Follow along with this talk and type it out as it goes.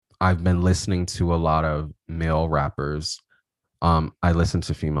I've been listening to a lot of male rappers. I listen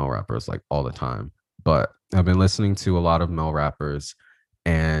to female rappers like all the time, but I've been listening to a lot of male rappers,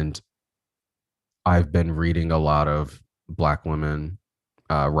 and I've been reading a lot of Black women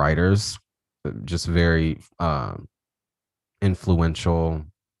writers, just very influential,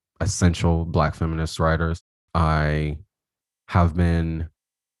 essential Black feminist writers. I have been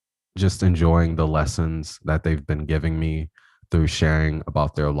just enjoying the lessons that they've been giving me through sharing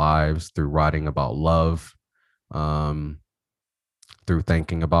about their lives, through writing about love, um, through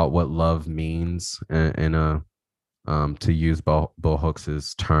thinking about what love means in a to use Bill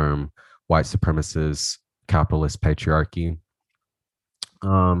Hooks's term, white supremacist capitalist patriarchy,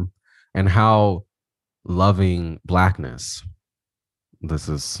 um, and how loving blackness. This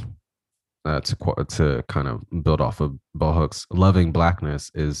is to kind of build off of Bill Hooks. Loving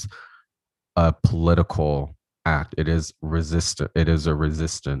blackness is a political act. It is resistant. It is a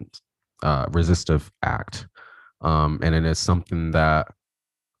resistive act, and it is something that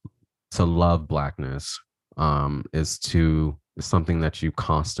to love blackness is something that you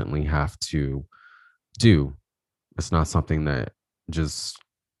constantly have to do. It's not something that just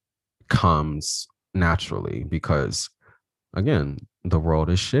comes naturally because, again, the world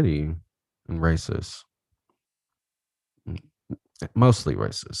is shitty and racist. Mostly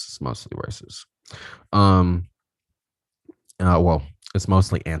racist. It's mostly racist. Um, well, it's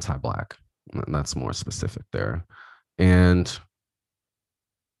mostly anti-black. That's more specific there. And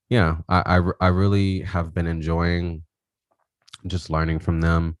yeah, I really have been enjoying just learning from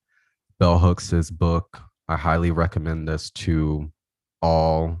them. Bell Hooks' book, I highly recommend this to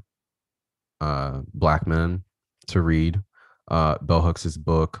all Black men to read. Bell Hooks'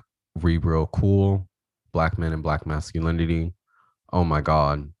 book, Read Real Cool, Black Men and Black Masculinity. Oh my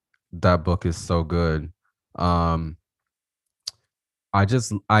God, that book is so good. Um,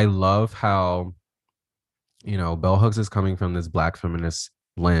 I love how, Bell Hooks is coming from this Black feminist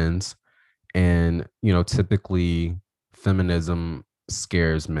lens. And, typically feminism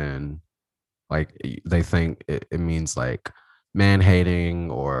scares men. Like they think it means like man hating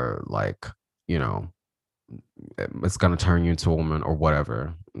or like, you know, it's going to turn you into a woman or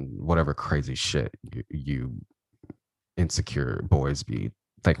whatever crazy shit you insecure boys be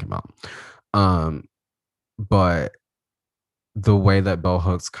thinking about. Um, but the way that Bell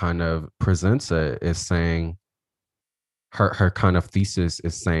Hooks kind of presents it is saying her kind of thesis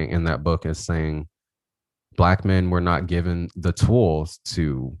is saying in that book is saying Black men were not given the tools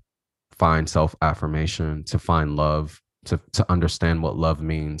to find self-affirmation, to find love, to understand what love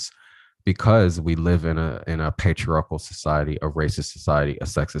means, because we live in a patriarchal society, a racist society, a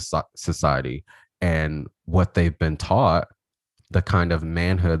sexist society. And what they've been taught, the kind of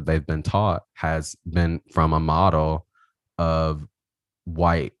manhood they've been taught, has been from a model of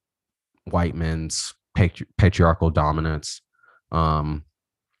white white men's patriarchal dominance. Um,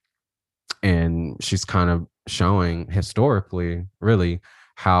 and she's kind of showing historically, really,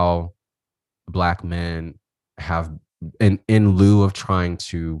 how Black men have, in lieu of trying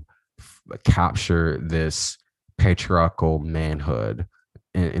to capture this patriarchal manhood,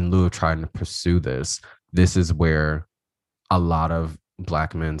 in lieu of trying to pursue this is where a lot of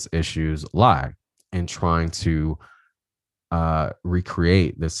Black men's issues lie, in trying to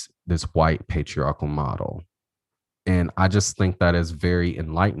recreate this white patriarchal model. And I just think that is very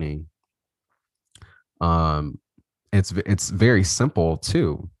enlightening. um it's very simple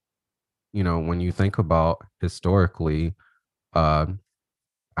too, when you think about historically, uh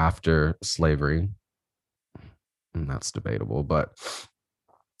after slavery, and that's debatable, but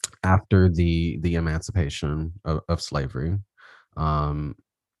after the emancipation of slavery, um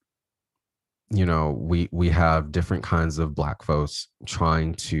we have different kinds of Black folks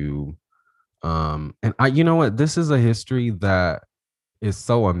trying to, and I you know what, this is a history that is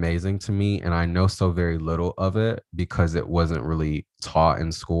so amazing to me, and I know so very little of it because it wasn't really taught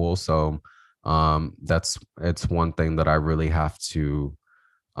in school. So that's it's one thing that I really have to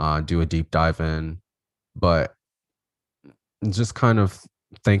do a deep dive in. But just kind of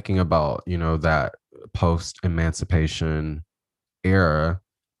thinking about, that post emancipation era,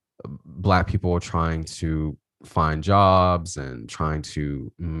 Black people are trying to find jobs and trying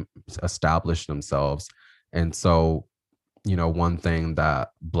to establish themselves. And so, one thing that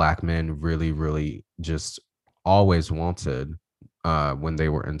Black men really, really just always wanted, when they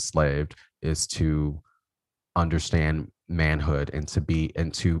were enslaved, is to understand manhood and to be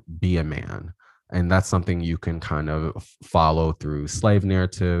a man. And that's something you can kind of follow through slave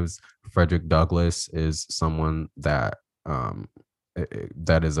narratives. Frederick Douglass is someone that,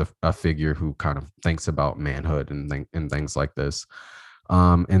 that is a figure who kind of thinks about manhood and things like this.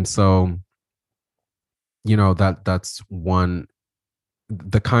 And so, that's one.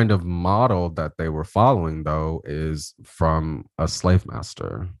 The kind of model that they were following, though, is from a slave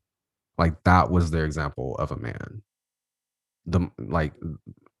master. Like, that was their example of a man. The like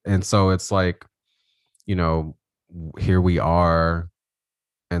And so it's like, you know here we are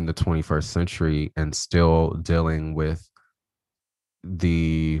in the 21st century and still dealing with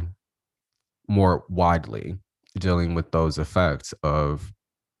the more widely dealing with those effects of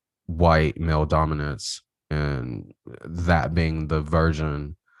white male dominance, and that being the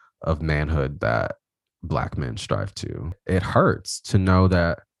version of manhood that Black men strive to. It hurts to know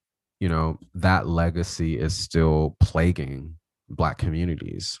that, that legacy is still plaguing Black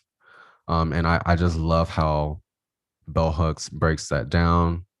communities. And I just love how Bell Hooks breaks that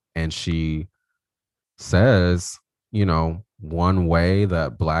down. And she says, one way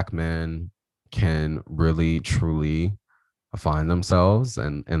that Black men can really truly find themselves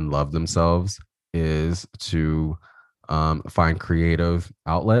and love themselves is to find creative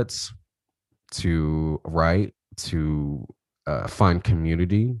outlets, to write, to find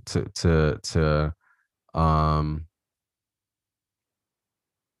community, um,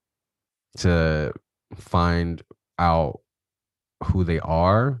 to find out who they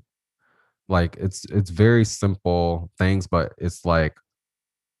are. Like, it's very simple things, but it's like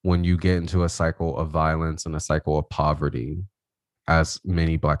when you get into a cycle of violence and a cycle of poverty, as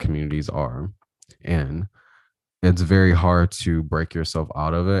many Black communities are in, it's very hard to break yourself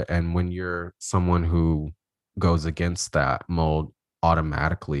out of it. And when you're someone who goes against that mold,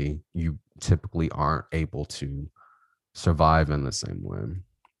 automatically you typically aren't able to survive in the same way.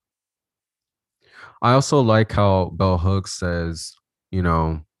 I also like how Bell Hooks says, you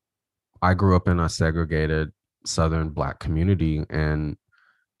know, I grew up in a segregated Southern Black community, and,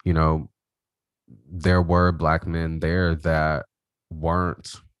 you know, there were Black men there that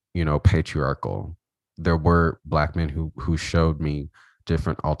weren't, patriarchal. There were Black men who showed me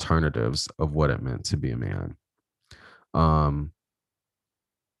different alternatives of what it meant to be a man. Um,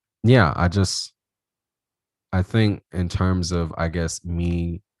 yeah, I think in terms of, I guess,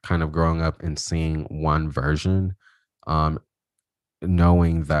 me kind of growing up and seeing one version, um,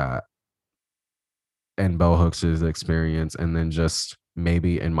 knowing that in Bell Hooks's experience, and then just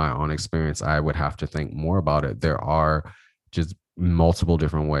maybe in my own experience, I would have to think more about it. There are just multiple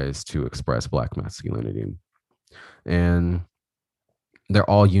different ways to express Black masculinity, and they're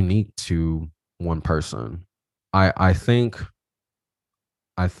all unique to one person. I think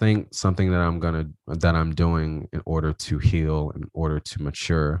something that I'm doing in order to heal, in order to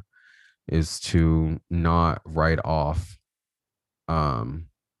mature, is to not write off um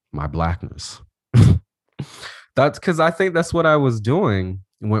my Blackness. That's because I think that's what I was doing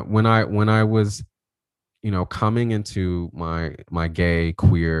when I was, coming into my gay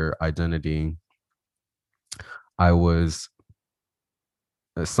queer identity. I was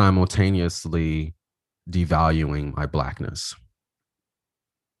simultaneously devaluing my Blackness.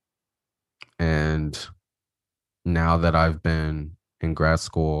 And now that I've been in grad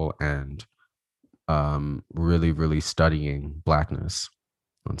school and really, really studying Blackness,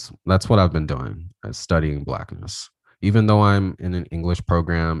 that's what I've been doing, is studying Blackness. Even though I'm in an English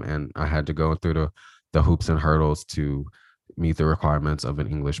program and I had to go through the hoops and hurdles to meet the requirements of an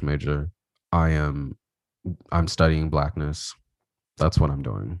English major, I'm studying Blackness. That's what I'm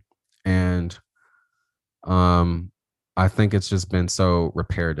doing. And um I think it's just been so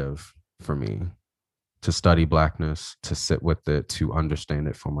reparative for me to study Blackness, to sit with it, to understand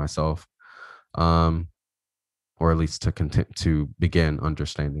it for myself, um, or at least to begin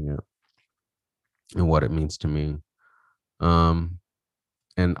understanding it and what it means to me. Um,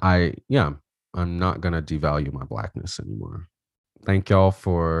 and I'm not gonna devalue my Blackness anymore. Thank y'all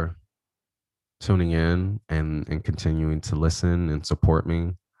for tuning in and continuing to listen and support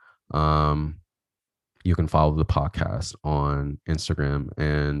me. Um, you can follow the podcast on Instagram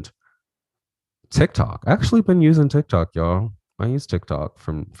and TikTok. I actually been using TikTok, y'all. I use TikTok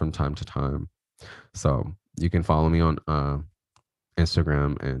from time to time. So you can follow me on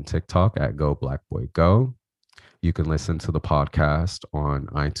Instagram and TikTok at Go Black Boy Go. You can listen to the podcast on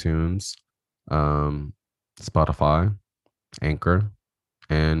iTunes, um, Spotify, Anchor,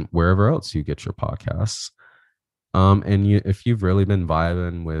 and wherever else you get your podcasts. If you've really been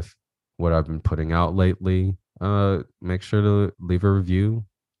vibing with what I've been putting out lately, make sure to leave a review.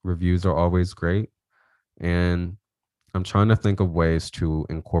 Reviews are always great. And I'm trying to think of ways to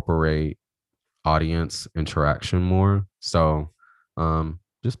incorporate audience interaction more. So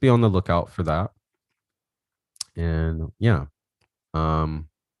just be on the lookout for that. And yeah, um,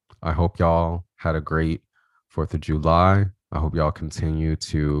 I hope y'all had a great 4th of July. I hope y'all continue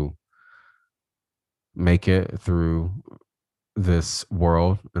to make it through this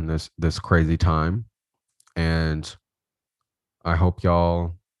world and this crazy time. And I hope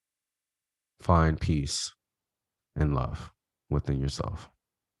y'all find peace and love within yourself.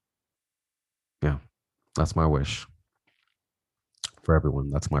 Yeah, that's my wish for everyone.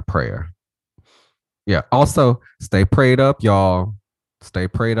 That's my prayer. Yeah. Also, stay prayed up, y'all. Stay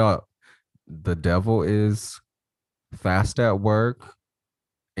prayed up. The devil is fast at work,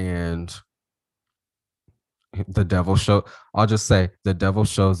 and the devil show I'll just say the devil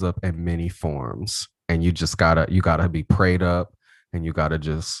shows up in many forms, and you gotta be prayed up, and you gotta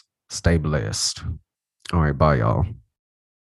just stay blessed. All right, bye y'all.